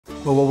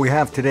Well, what we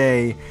have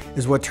today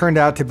is what turned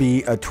out to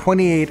be a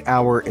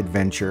 28-hour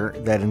adventure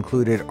that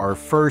included our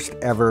first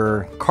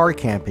ever car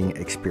camping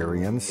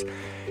experience,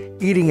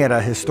 eating at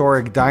a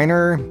historic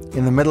diner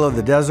in the middle of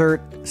the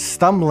desert,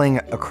 stumbling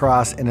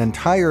across an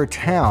entire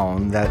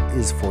town that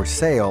is for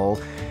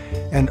sale,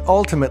 and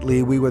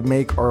ultimately we would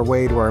make our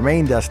way to our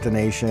main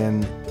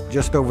destination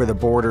just over the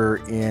border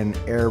in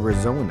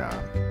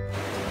Arizona.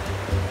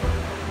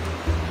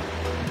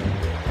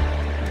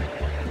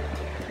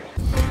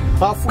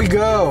 Off we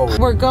go.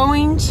 We're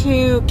going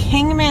to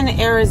Kingman,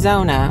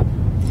 Arizona.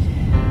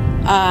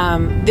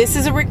 This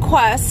is a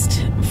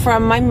request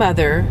from my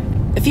mother.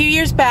 A few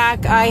years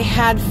back, I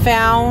had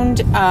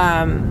found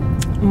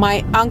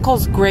my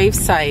uncle's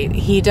gravesite.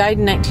 He died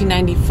in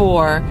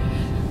 1994,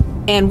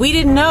 and we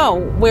didn't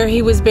know where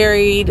he was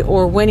buried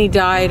or when he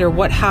died or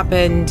what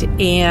happened.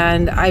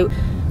 And I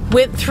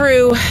went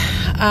through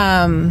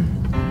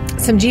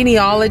some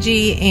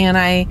genealogy, and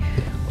I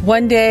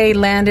one day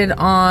landed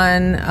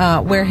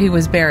on where he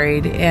was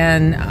buried,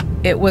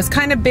 and it was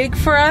kind of big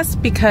for us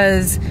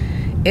because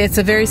it's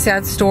a very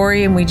sad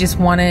story and we just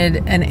wanted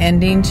an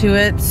ending to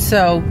it.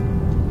 So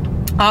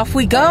off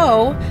we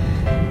go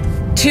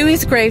to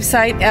his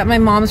gravesite at my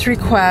mom's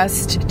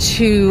request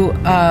to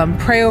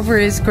pray over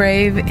his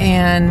grave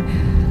and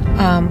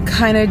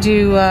kind of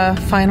do a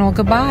final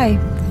goodbye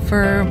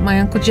for my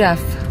Uncle Jeff.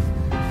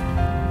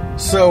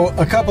 So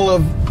a couple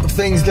of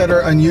things that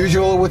are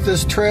unusual with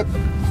this trip.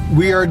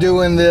 We are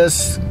doing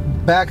this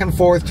back and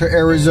forth to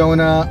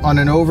Arizona on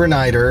an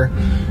overnighter.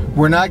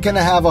 We're not going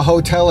to have a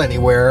hotel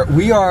anywhere.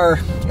 We are,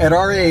 at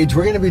our age,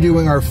 we're going to be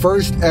doing our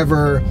first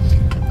ever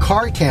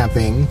car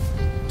camping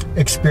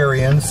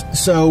experience.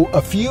 So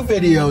a few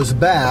videos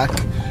back,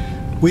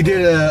 we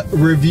did a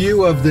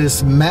review of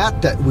this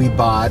mat that we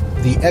bought,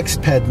 the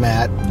Xped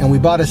mat, and we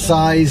bought a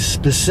size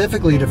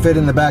specifically to fit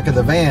in the back of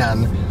the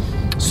van.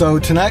 So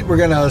tonight we're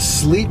going to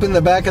sleep in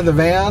the back of the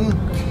van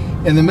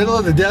in the middle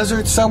of the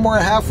desert, somewhere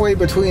halfway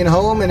between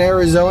home and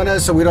Arizona,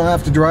 so we don't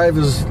have to drive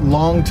as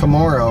long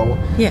tomorrow.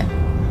 Yeah.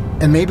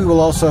 And maybe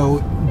we'll also,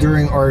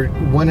 during our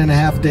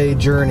 1.5 day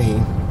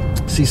journey,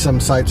 see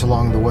some sights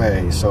along the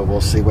way. So we'll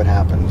see what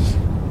happens.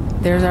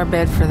 There's our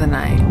bed for the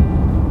night.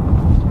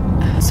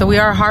 So we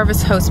are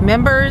Harvest Host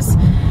members,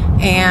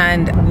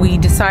 and we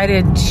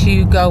decided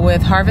to go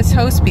with Harvest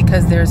Host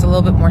because there's a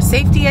little bit more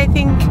safety, I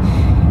think,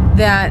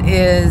 that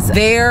is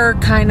there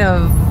kind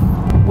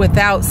of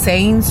without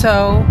saying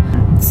so.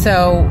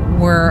 So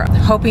we're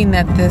hoping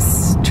that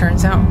this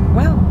turns out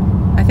well.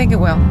 I think it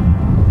will.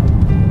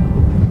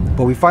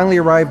 Well, we finally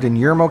arrived in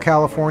Yermo,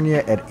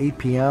 California at 8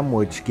 p.m.,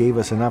 which gave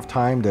us enough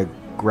time to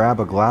grab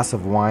a glass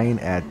of wine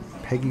at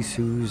Peggy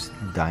Sue's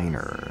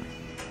diner.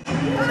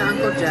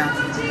 Uncle Jeff.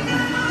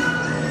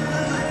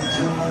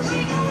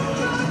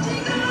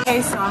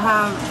 Okay, so I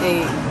have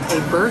a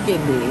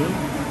burgundy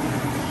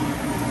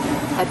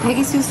at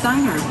Peggy Sue's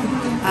diner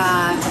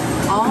at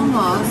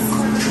almost,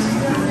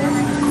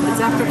 it's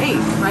after 8,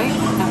 right?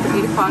 After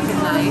 8 o'clock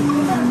at night.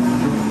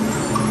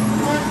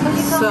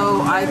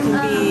 So I can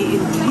be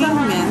in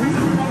Kingman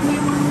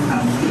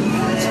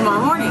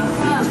tomorrow morning.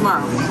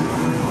 Tomorrow.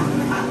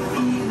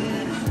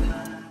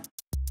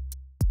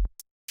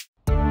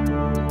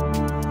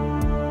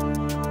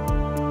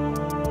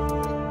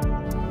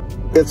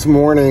 It's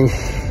morning.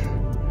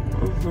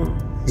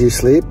 Do you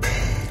sleep?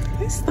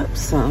 I slept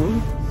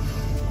some.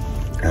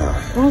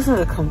 Oh. It wasn't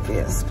the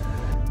comfiest.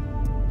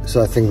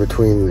 So I think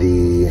between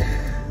the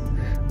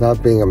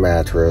not being a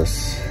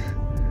mattress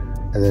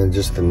and then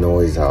just the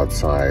noise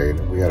outside,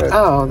 we gotta...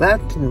 Oh,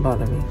 that didn't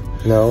bother me.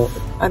 No?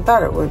 I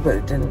thought it would, but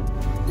it didn't.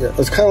 Yeah,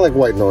 it's kind of like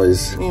white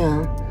noise.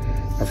 Yeah.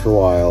 After a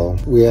while,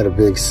 we had a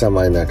big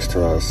semi next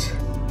to us.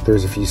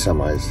 There's a few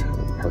semis in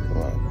the parking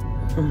lot.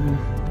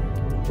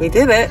 Mm-hmm. We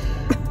did it.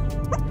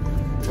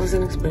 It was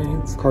an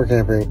experience. Car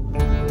camping.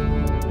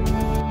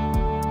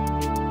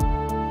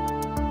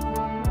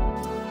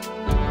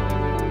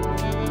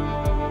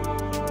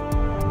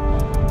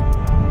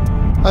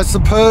 I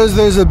suppose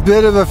there's a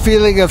bit of a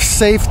feeling of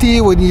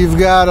safety when you've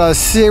got a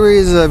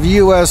series of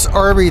U.S.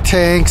 Army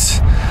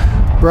tanks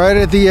right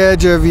at the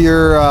edge of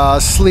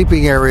your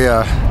sleeping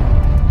area.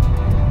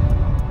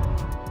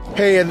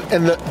 Hey, and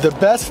the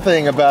best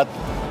thing about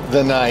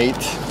the night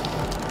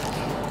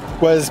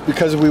was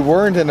because we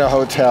weren't in a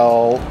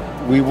hotel,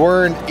 we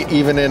weren't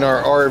even in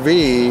our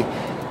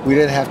RV, we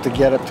didn't have to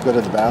get up to go to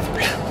the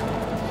bathroom.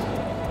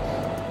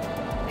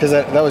 Because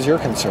that was your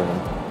concern.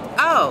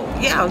 Oh,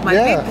 yeah, it was my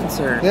big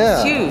concern.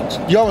 Yeah. It's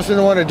huge. You almost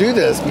didn't want to do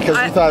this because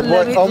you thought,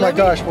 oh my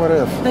gosh, what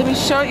if? Let me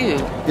show you.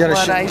 You're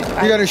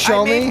gonna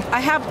show me? I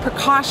have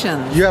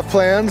precautions. You have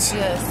plans?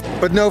 Yes.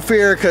 But no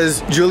fear,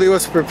 because Julie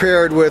was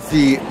prepared with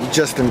the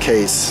just in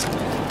case.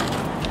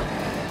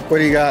 What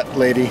do you got,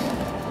 lady?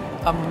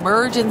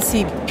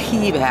 Emergency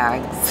pee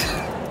bags.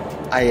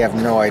 I have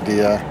no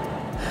idea.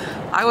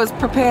 I was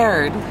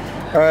prepared.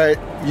 All right,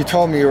 you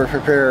told me you were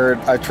prepared.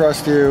 I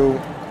trust you.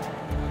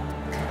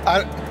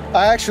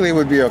 I actually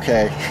would be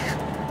okay.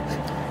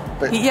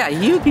 But yeah,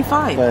 you'd be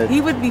fine. He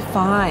would be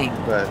fine.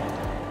 But,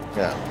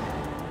 yeah.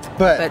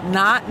 but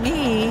not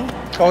me.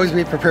 Always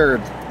be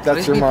prepared. That's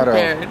Always your be motto.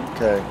 prepared.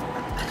 Okay.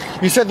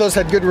 You said those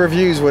had good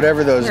reviews,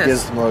 whatever those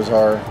gizmos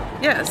are.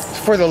 Yes.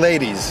 For the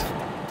ladies.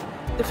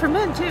 They're for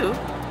men too.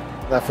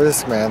 Not for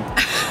this man.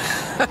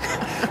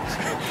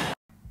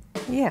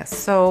 Yes,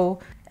 so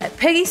at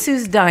Peggy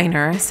Sue's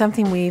Diner,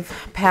 something we've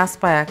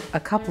passed by a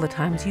couple of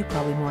times, you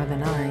probably more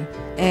than I,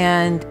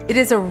 and it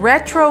is a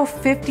retro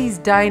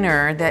 50s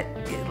diner that,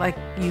 like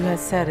you had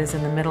said, is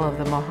in the middle of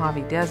the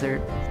Mojave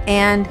Desert,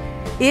 and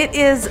it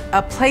is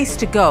a place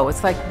to go.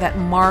 It's like that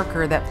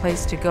marker, that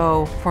place to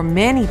go for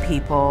many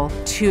people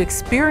to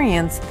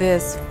experience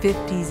this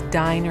 50s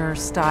diner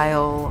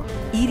style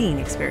eating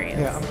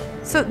experience.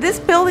 Yeah. So this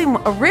building,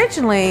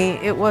 originally,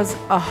 it was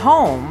a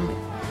home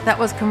that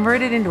was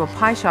converted into a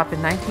pie shop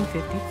in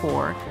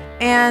 1954.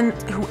 And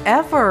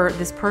whoever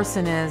this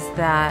person is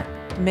that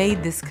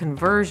made this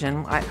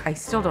conversion, I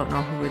still don't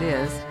know who it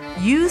is,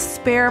 used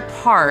spare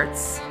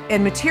parts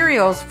and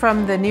materials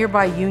from the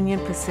nearby Union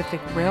Pacific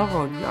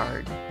Railroad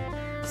yard.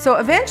 So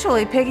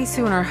eventually, Peggy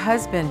Sue and her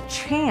husband,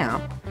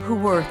 Champ, who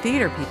were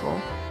theater people,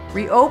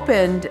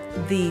 reopened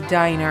the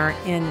diner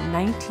in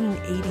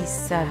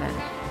 1987.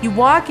 You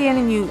walk in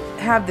and you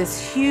have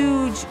this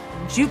huge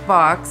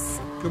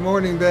jukebox. Good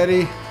morning,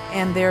 Betty.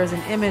 And there's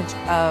an image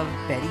of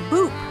Betty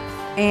Boop.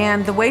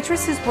 And the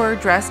waitresses were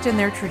dressed in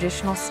their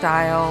traditional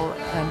style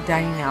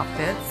dining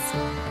outfits.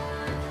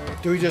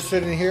 Do we just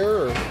sit in here?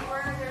 Or?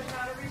 There's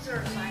not a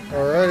reserve sign.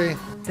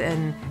 Alrighty.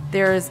 And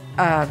there's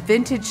a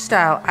vintage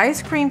style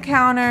ice cream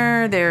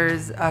counter.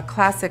 There's a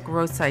classic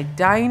roadside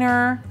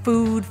diner,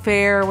 food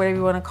fair, whatever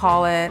you want to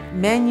call it,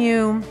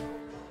 menu.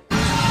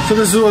 So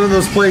this is one of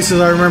those places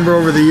I remember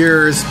over the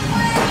years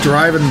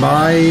driving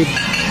by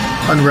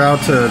en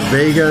route to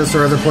Vegas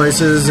or other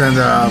places, and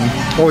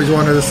always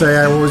wanted to say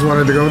I always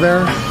wanted to go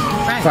there.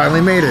 Right.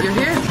 Finally made it. You're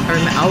here.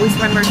 I always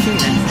remember seeing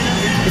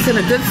it. It's in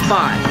a good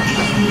spot.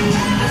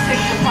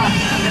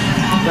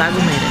 Glad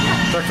we made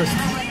it. Breakfast.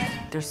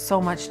 There's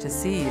so much to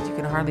see, you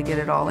can hardly get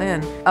it all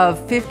in. Of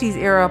 50s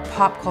era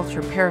pop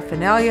culture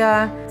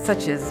paraphernalia,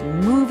 such as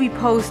movie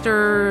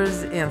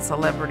posters and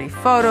celebrity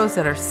photos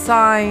that are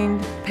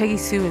signed. Peggy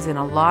Sue is in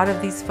a lot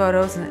of these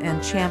photos,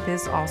 and Champ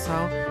is also.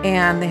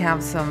 And they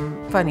have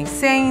some funny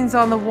sayings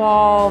on the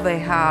wall. They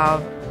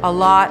have a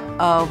lot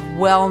of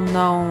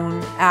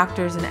well-known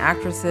actors and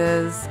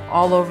actresses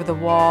all over the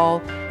wall,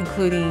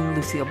 including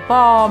Lucille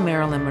Ball,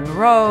 Marilyn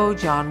Monroe,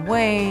 John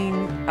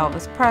Wayne,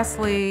 Elvis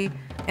Presley.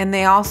 And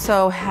they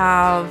also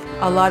have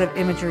a lot of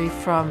imagery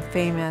from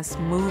famous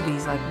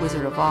movies like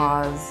Wizard of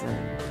Oz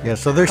and Yeah,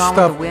 so there's Gone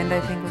stuff. with the Wind, I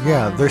think. Was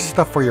Yeah, one. there's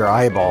stuff for your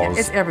eyeballs. Yeah,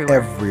 it's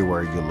everywhere.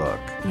 Everywhere you look.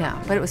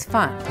 Yeah, but it was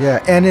fun.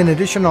 Yeah, and in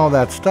addition to all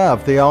that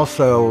stuff, they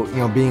also,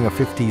 being a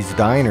 50s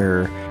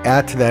diner,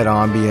 add to that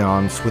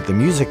ambiance with the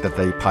music that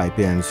they pipe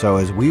in. So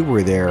as we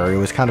were there, it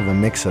was kind of a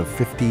mix of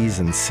 50s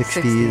and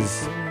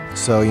 60s.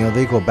 So,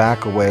 they go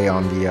back away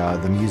on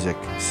the music.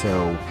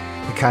 So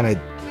it kind of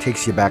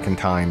takes you back in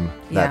time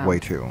that way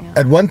too. Yeah.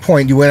 At one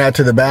point you went out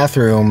to the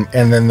bathroom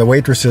and then the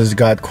waitresses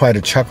got quite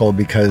a chuckle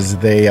because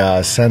they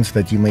sensed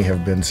that you may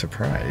have been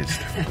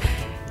surprised.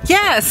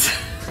 Yes,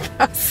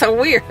 that's so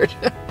weird.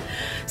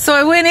 So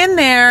I went in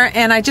there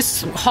and I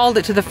just hauled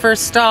it to the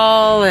first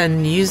stall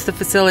and used the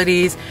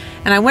facilities,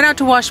 and I went out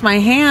to wash my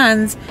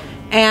hands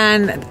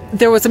and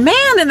there was a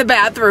man in the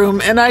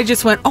bathroom, and I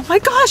just went, oh my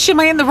gosh, am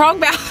I in the wrong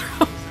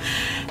bathroom?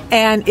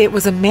 And it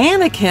was a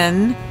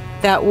mannequin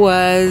that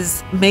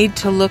was made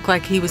to look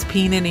like he was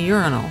peeing in a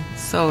urinal.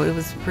 So it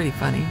was pretty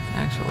funny,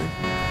 actually.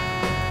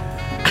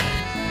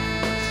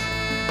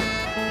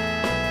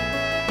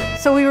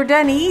 So we were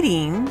done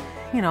eating,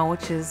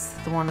 which is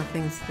one of the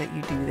things that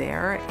you do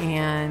there,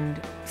 and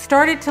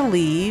started to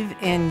leave,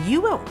 and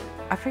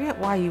I forget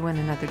why you went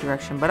another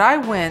direction, but I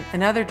went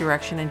another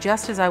direction, and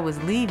just as I was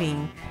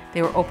leaving,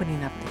 they were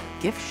opening up the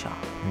gift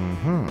shop.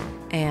 Mm-hmm.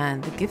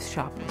 And the gift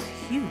shop was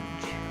huge.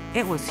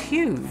 It was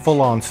huge.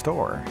 Full-on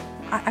store.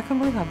 I couldn't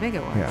believe how big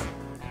it was. Yeah.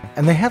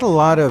 And they had a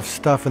lot of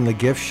stuff in the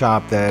gift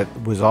shop that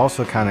was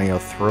also kind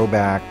of,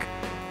 throwback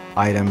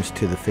items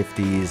to the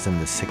 50s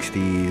and the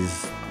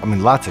 60s. I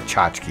mean, lots of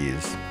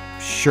tchotchkes,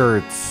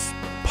 shirts,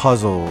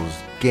 puzzles,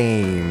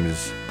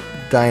 games,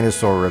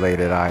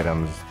 dinosaur-related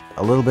items.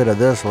 A little bit of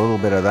this, a little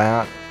bit of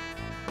that.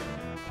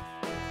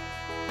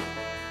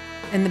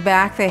 In the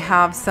back, they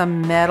have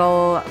some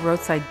metal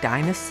roadside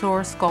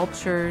dinosaur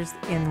sculptures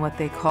in what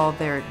they call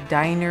their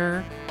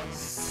dinosaur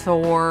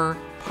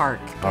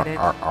park. Get it?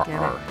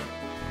 Get it?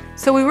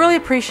 So we really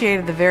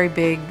appreciated the very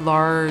big,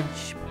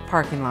 large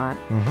parking lot.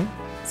 Mm-hmm.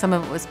 Some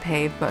of it was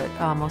paved, but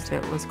most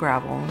of it was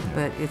gravel,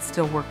 but it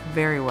still worked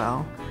very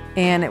well.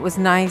 And it was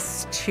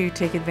nice to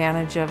take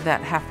advantage of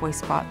that halfway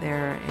spot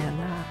there and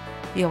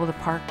be able to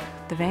park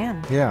the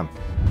van. Yeah.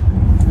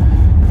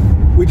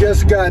 We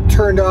just got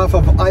turned off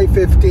of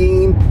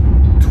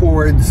I-15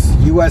 towards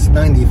US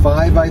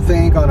 95, I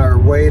think, on our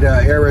way to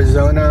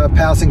Arizona,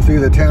 passing through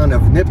the town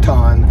of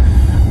Nipton,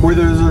 where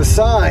there's a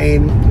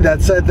sign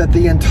that said that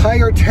the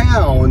entire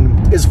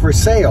town is for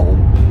sale.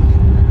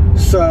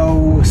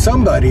 So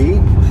somebody,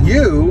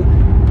 you,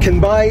 can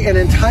buy an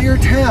entire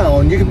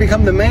town. You can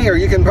become the mayor.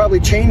 You can probably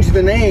change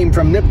the name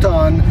from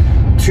Nipton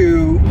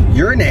to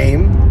your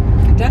name.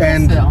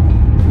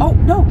 Oh,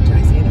 no, did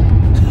I say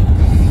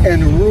that?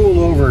 And rule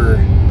over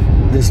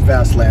this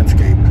vast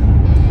landscape.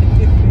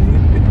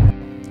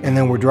 And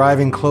then we're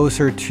driving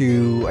closer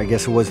to, I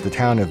guess it was the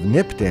town of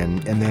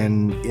Nipton, and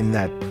then in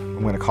that,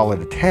 I'm going to call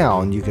it a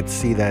town, you could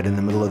see that in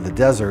the middle of the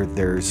desert,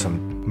 there's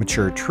some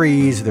mature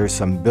trees, there's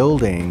some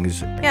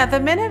buildings. Yeah, the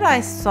minute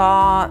I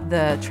saw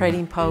the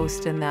trading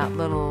post in that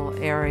little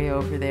area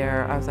over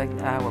there, I was like,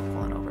 we're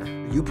pulling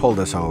over. You pulled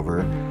us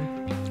over.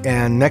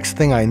 And next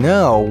thing I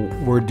know,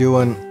 we're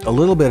doing a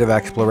little bit of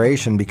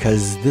exploration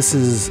because this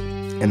is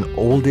an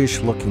oldish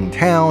looking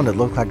town. It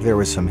looked like there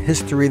was some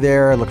history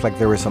there. It looked like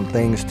there were some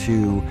things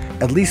to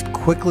at least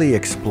quickly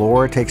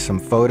explore, take some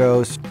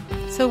photos.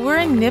 So we're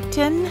in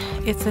Nipton.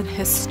 It's a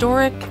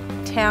historic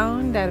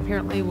town that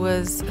apparently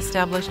was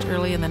established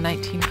early in the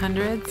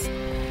 1900s.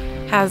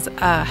 Has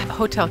a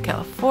Hotel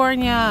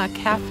California, a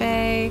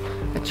cafe,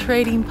 a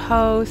trading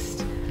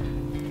post,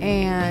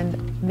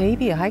 and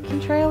maybe a hiking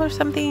trail or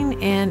something.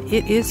 And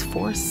it is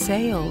for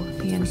sale.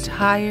 The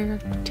entire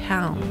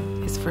town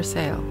is for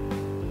sale.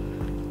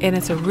 And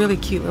it's a really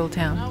cute little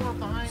town.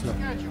 So,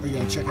 are you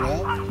going to check it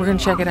out? We're going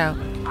to check it out.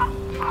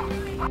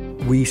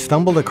 We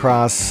stumbled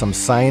across some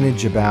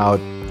signage about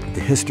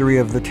the history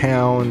of the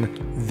town.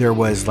 There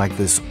was like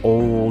this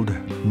old,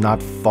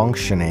 not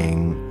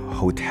functioning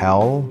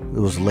hotel. It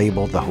was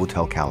labeled the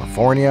Hotel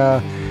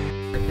California.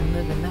 You can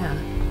live in that.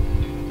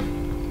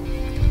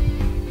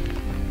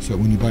 So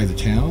when you buy the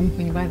town?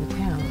 When you buy the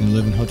town. And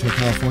live in Hotel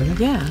California?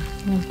 Yeah,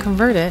 you can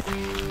convert it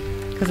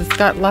because it's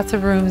got lots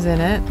of rooms in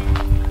it.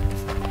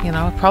 You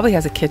know, it probably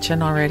has a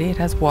kitchen already. It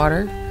has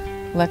water,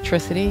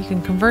 electricity. You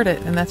can convert it,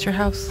 and that's your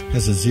house.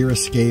 Has a zero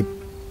escape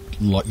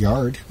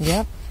yard.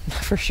 Yep,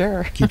 for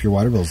sure. Keep your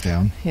water bills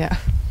down. Yeah.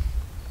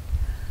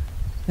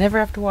 Never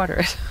have to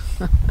water it.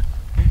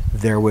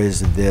 There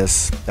was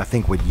this, I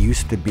think what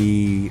used to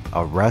be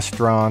a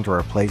restaurant or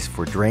a place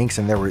for drinks,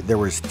 and there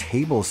was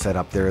tables set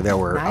up there that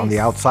were on the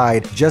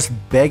outside just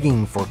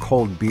begging for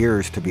cold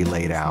beers to be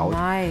laid out.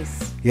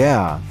 Nice.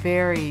 Yeah.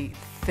 Very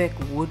thick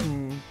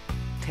wooden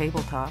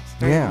tabletops.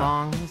 Very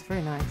long. It was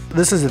very nice.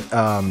 This is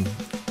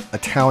a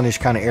townish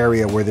kind of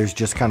area where there's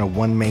just kind of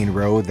one main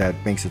road that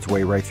makes its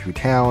way right through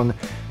town.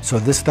 So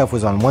this stuff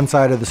was on one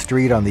side of the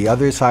street. On the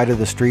other side of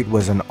the street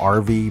was an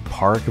RV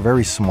park, a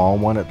very small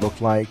one it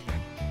looked like.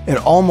 It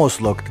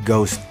almost looked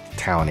ghost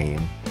towny,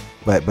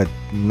 but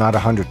not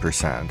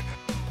 100%.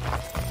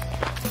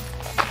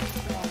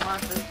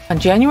 On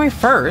January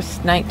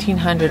 1st,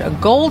 1900, a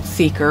gold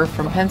seeker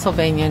from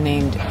Pennsylvania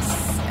named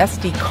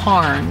S.D.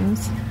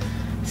 Carnes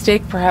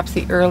staked perhaps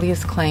the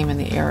earliest claim in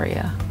the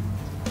area.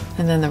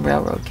 And then the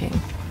railroad came.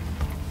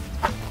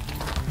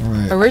 All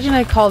right.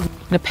 Originally called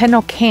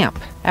Nipton Camp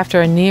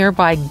after a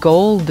nearby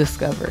gold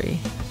discovery,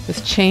 it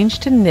was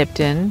changed to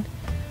Nipton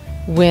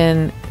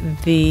when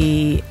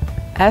the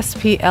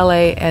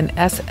SPLA and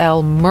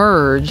SL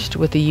merged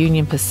with the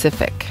Union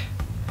Pacific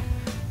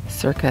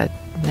circa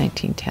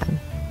 1910.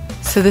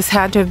 So this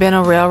had to have been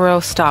a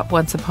railroad stop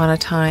once upon a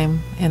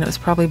time, and it was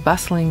probably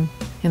bustling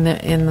in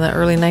the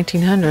early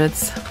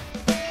 1900s.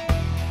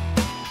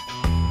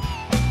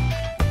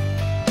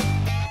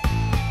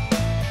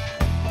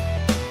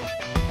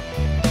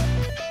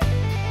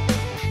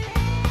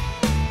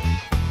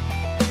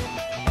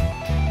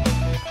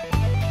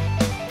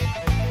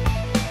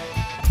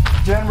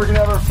 Jen, we're gonna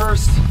have our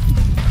first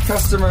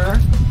customer.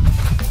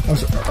 Oh,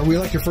 so are we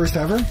like your first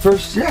ever?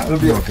 First, yeah, it'll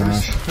be Oh, our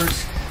gosh.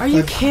 first. Are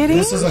you kidding?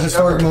 This is a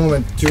historic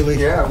moment, Julie.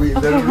 Yeah, we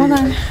literally. hold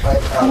on.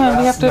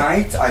 Last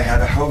night I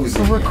had a hose.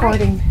 We're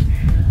recording.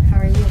 How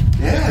are you?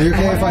 Yeah. Are you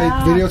okay if I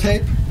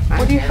videotape?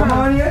 What do you Come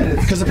on in.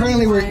 Because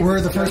apparently we're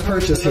the first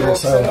purchase here,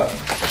 so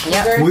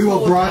Yeah. we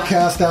will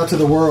broadcast out to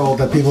the world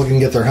that people can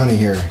get their honey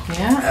here.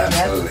 Yeah.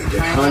 Absolutely.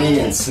 Get honey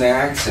and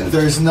snacks and.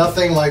 There's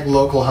nothing like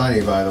local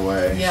honey, by the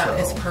way. Yeah, so.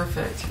 it's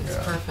perfect. It's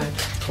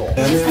perfect. Cool.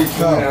 And if you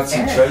point out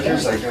some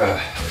treasures like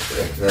that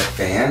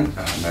fan,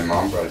 my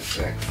mom brought it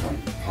back from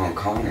Hong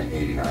Kong in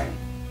 '89,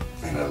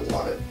 and I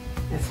love it.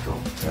 It's cool.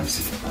 I'm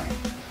super fine.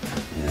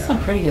 Some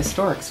Yeah. pretty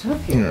historic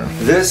stuff here. Yeah.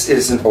 This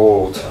is an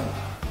old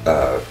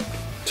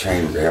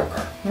train rail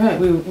car. Right,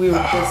 we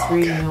were just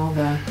reading all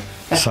the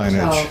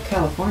Signage.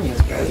 California.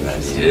 And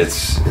then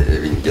it's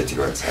you get to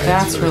go inside.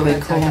 That's really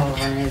cool.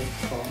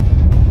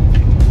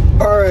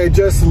 All right,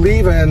 just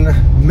leaving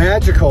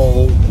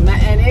magical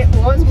And it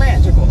was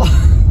magical.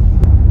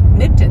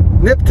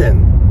 Nipton.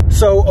 Nipton.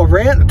 So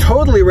a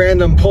totally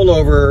random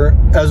pullover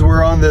as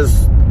we're on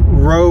this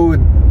road,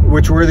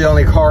 which we're the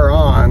only car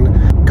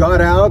on.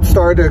 Got out,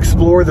 started to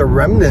explore the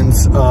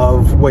remnants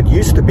of what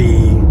used to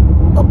be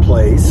a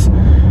place.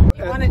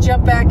 You want to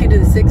jump back into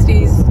the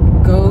 60s,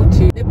 go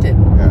to Nipton.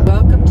 Yeah.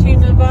 Welcome to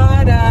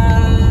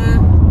Nevada.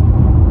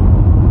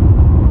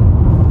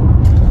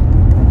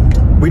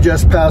 We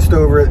just passed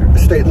over the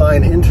state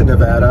line into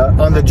Nevada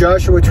on the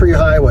Joshua Tree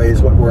Highway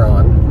is what we're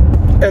on.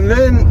 And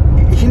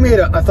then he made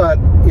I thought,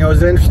 it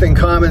was interesting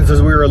comments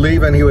as we were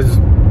leaving. He was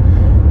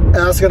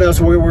asking us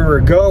where we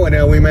were going,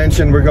 and we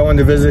mentioned we're going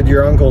to visit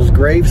your uncle's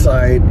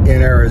gravesite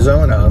in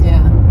Arizona.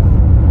 Yeah.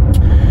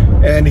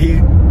 And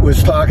he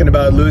was talking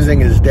about losing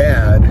his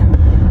dad.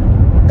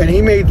 And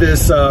he made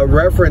this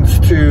reference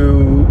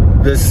to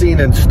the scene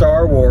in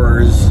Star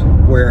Wars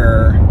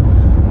where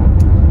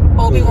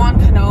Obi-Wan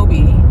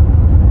Kenobi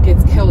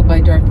gets killed by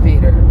Darth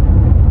Vader.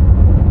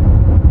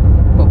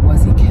 But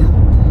was he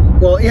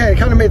killed? Well, yeah, he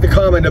kind of made the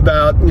comment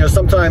about,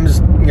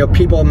 sometimes,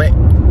 people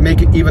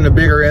make even a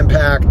bigger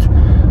impact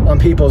on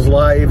people's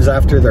lives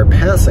after their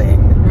passing.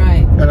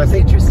 Right. And I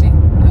think interesting.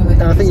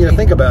 And I think you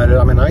think about it.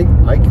 I mean,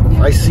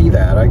 I see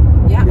that.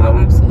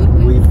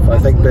 Absolutely. We've I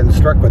think been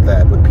struck with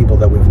that with people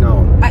that we've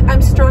known.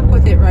 I'm struck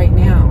with it right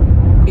now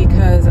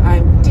because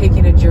I'm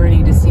taking a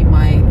journey to see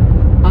my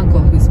uncle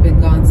who's been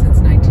gone since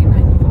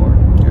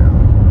 1994.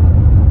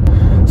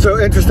 Yeah. So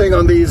interesting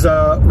on these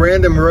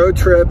random road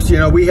trips.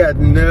 We had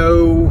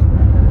no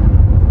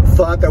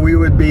thought that we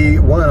would be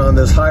on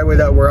this highway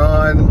that we're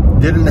on.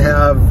 Didn't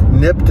have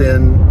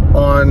Nipton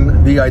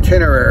on the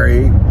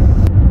itinerary.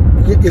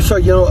 So,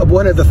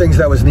 one of the things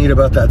that was neat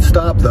about that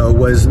stop, though,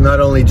 was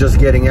not only just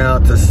getting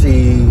out to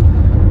see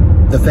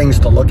the things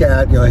to look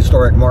at,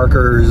 historic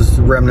markers,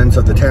 remnants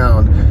of the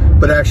town,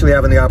 but actually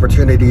having the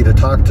opportunity to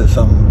talk to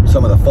some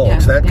of the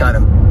folks. That kind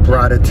of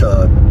brought it to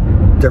a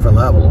different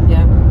level.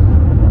 Yeah.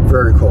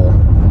 Very cool.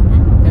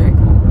 Mm-hmm. Very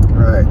cool.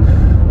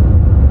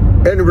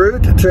 Right. En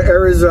route to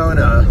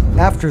Arizona.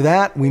 After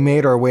that, we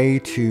made our way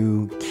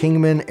to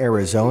Kingman,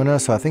 Arizona.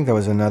 So I think that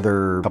was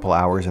another couple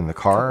hours in the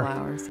car.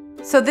 Couple hours.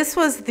 So this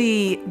was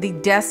the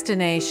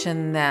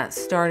destination that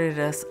started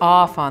us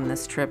off on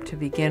this trip to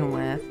begin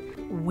with.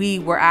 We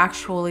were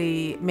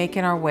actually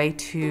making our way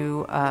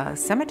to a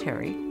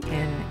cemetery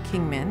in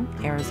Kingman,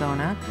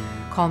 Arizona,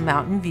 called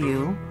Mountain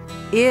View.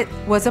 It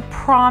was a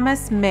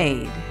promise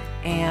made,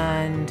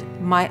 and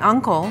my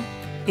uncle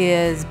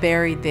is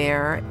buried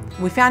there.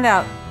 We found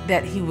out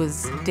that he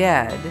was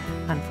dead,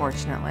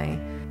 unfortunately,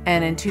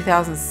 and in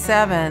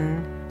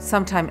 2007,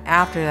 sometime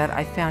after that,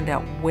 I found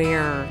out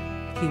where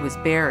he was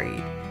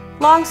buried.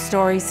 Long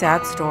story,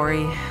 sad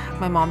story.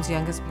 My mom's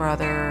youngest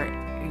brother,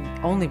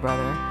 only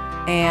brother,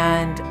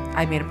 and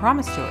I made a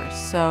promise to her.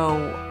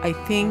 So I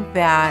think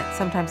that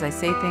sometimes I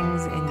say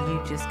things and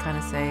you just kind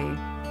of say,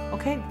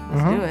 okay,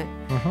 let's do it.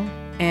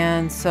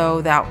 And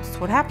so that's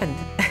what happened.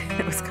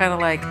 It was kind of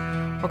like,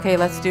 okay,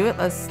 let's do it.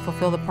 Let's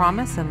fulfill the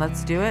promise and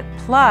let's do it.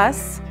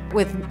 Plus,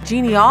 with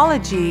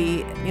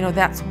genealogy,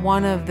 that's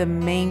one of the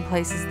main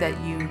places that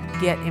you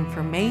get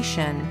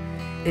information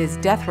is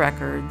death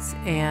records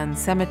and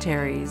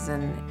cemeteries,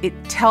 and it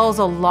tells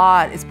a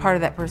lot. It's part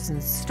of that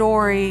person's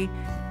story.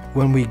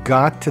 When we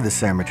got to the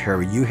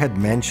cemetery, you had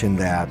mentioned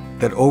that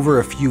over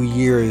a few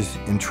years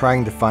in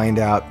trying to find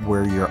out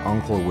where your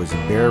uncle was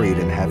buried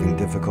and having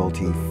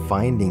difficulty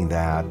finding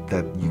that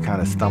you kind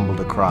of stumbled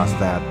across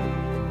that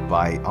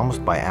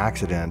almost by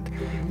accident.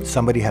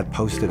 Somebody had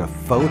posted a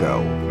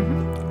photo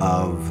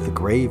of the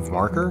grave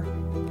marker.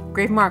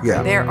 Grave marker.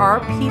 Yeah. There are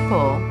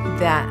people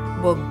that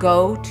will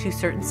go to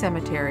certain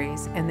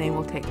cemeteries and they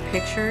will take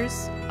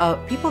pictures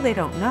of people they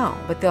don't know,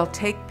 but they'll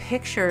take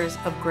pictures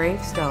of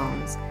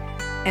gravestones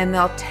and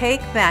they'll take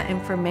that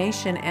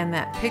information and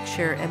that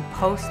picture and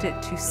post it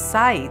to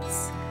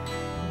sites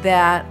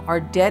that are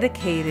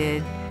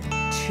dedicated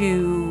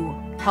to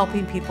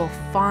helping people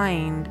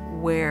find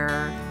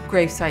where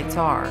grave sites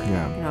are.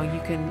 Yeah.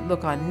 You can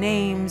look on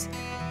names.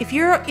 If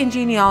you're in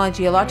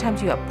genealogy, a lot of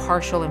times you have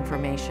partial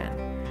information.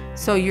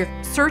 So you're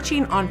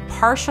searching on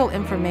partial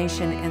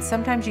information, and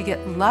sometimes you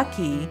get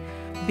lucky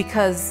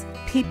because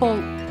people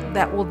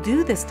that will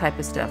do this type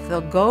of stuff,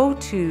 they'll go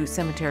to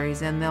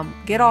cemeteries and they'll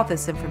get all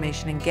this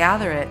information and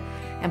gather it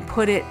and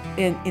put it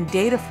in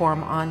data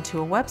form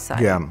onto a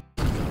website. Yeah.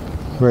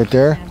 Right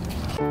there.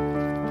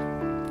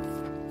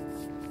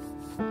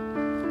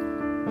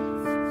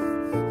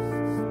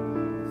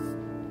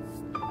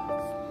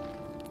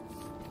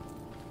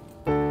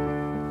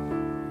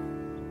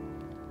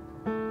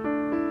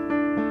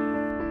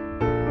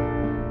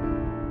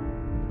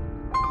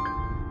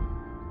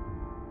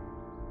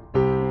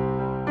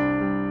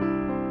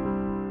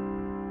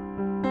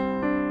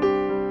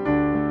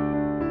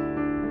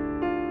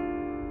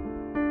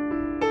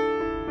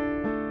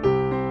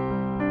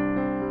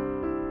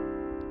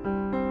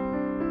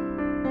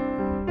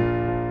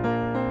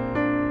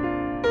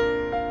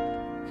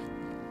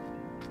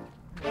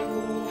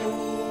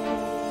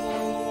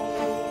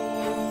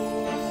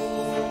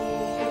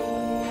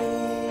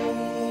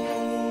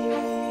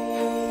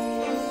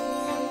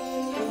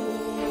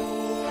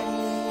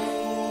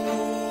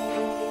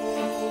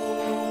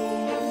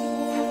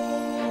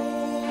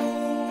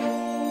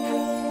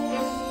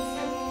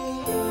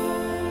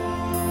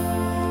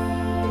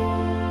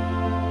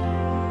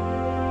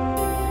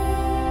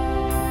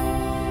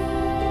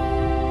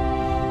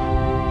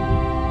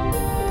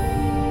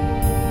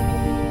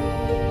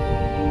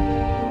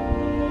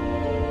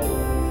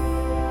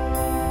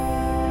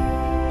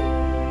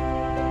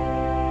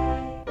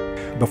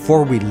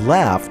 Before we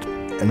left,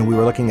 and we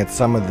were looking at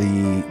some of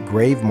the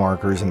grave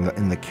markers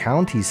in the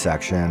county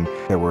section.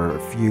 There were a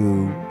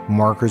few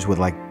markers with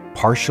like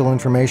partial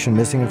information,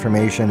 missing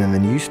information, and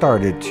then you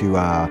started to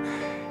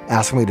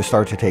ask me to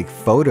start to take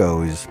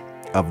photos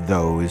of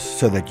those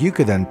so that you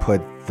could then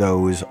put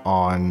those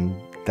on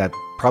that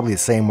probably the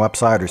same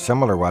website or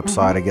similar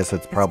website. I guess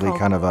it's probably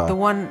kind of a... The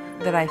one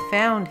that I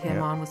found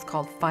him on was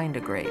called Find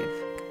a Grave.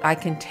 I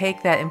can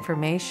take that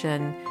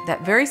information,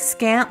 that very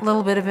scant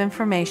little bit of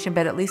information,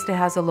 but at least it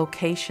has a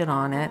location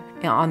on it.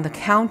 On the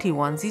county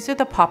ones, these are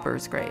the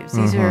paupers' graves.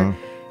 These are,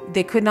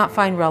 they could not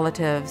find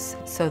relatives,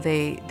 so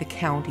the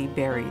county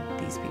buried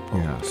these people.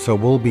 Yeah, so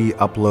we'll be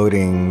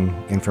uploading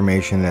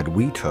information that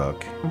we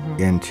took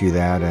into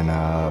that, and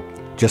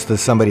just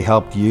as somebody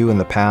helped you in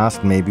the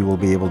past, maybe we'll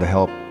be able to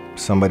help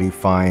somebody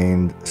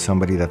find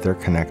somebody that they're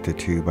connected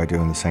to by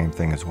doing the same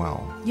thing as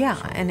well. Yeah,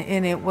 so.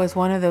 and it was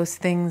one of those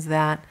things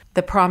that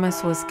the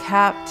promise was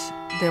kept.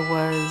 There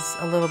was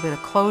a little bit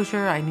of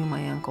closure. I knew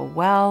my uncle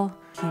well.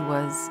 He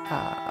was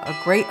a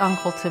great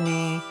uncle to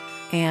me,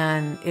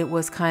 and it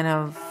was kind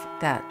of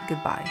that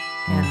goodbye.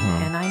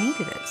 And I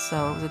needed it,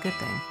 so it was a good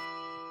thing.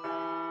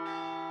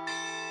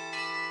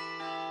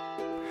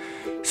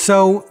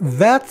 So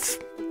that's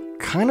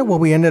kind of what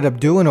we ended up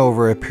doing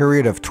over a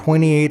period of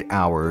 28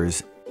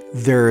 hours.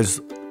 There's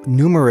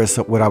numerous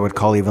what I would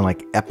call even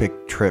like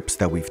epic trips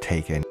that we've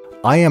taken.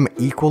 I am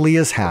equally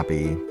as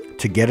happy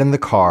to get in the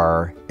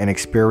car and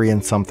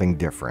experience something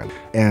different.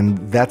 And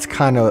that's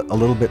kind of a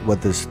little bit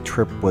what this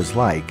trip was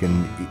like.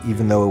 And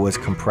even though it was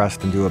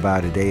compressed into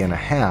about a day and a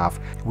half,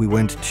 we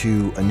went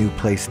to a new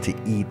place to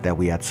eat that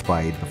we had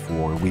spied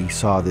before. We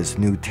saw this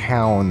new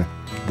town,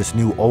 this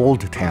new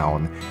old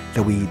town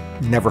that we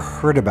never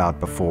heard about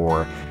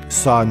before.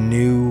 Saw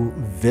new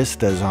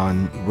vistas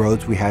on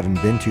roads we hadn't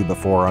been to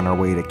before on our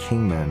way to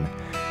Kingman.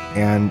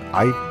 And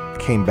I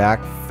came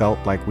back, felt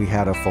like we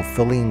had a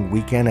fulfilling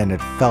weekend, and it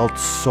felt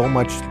so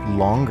much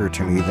longer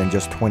to me than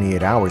just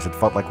 28 hours. It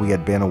felt like we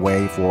had been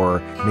away for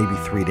maybe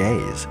 3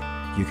 days.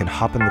 You can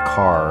hop in the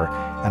car,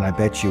 and I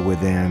bet you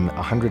within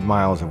 100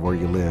 miles of where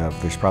you live,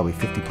 there's probably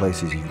 50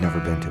 places you've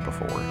never been to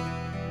before.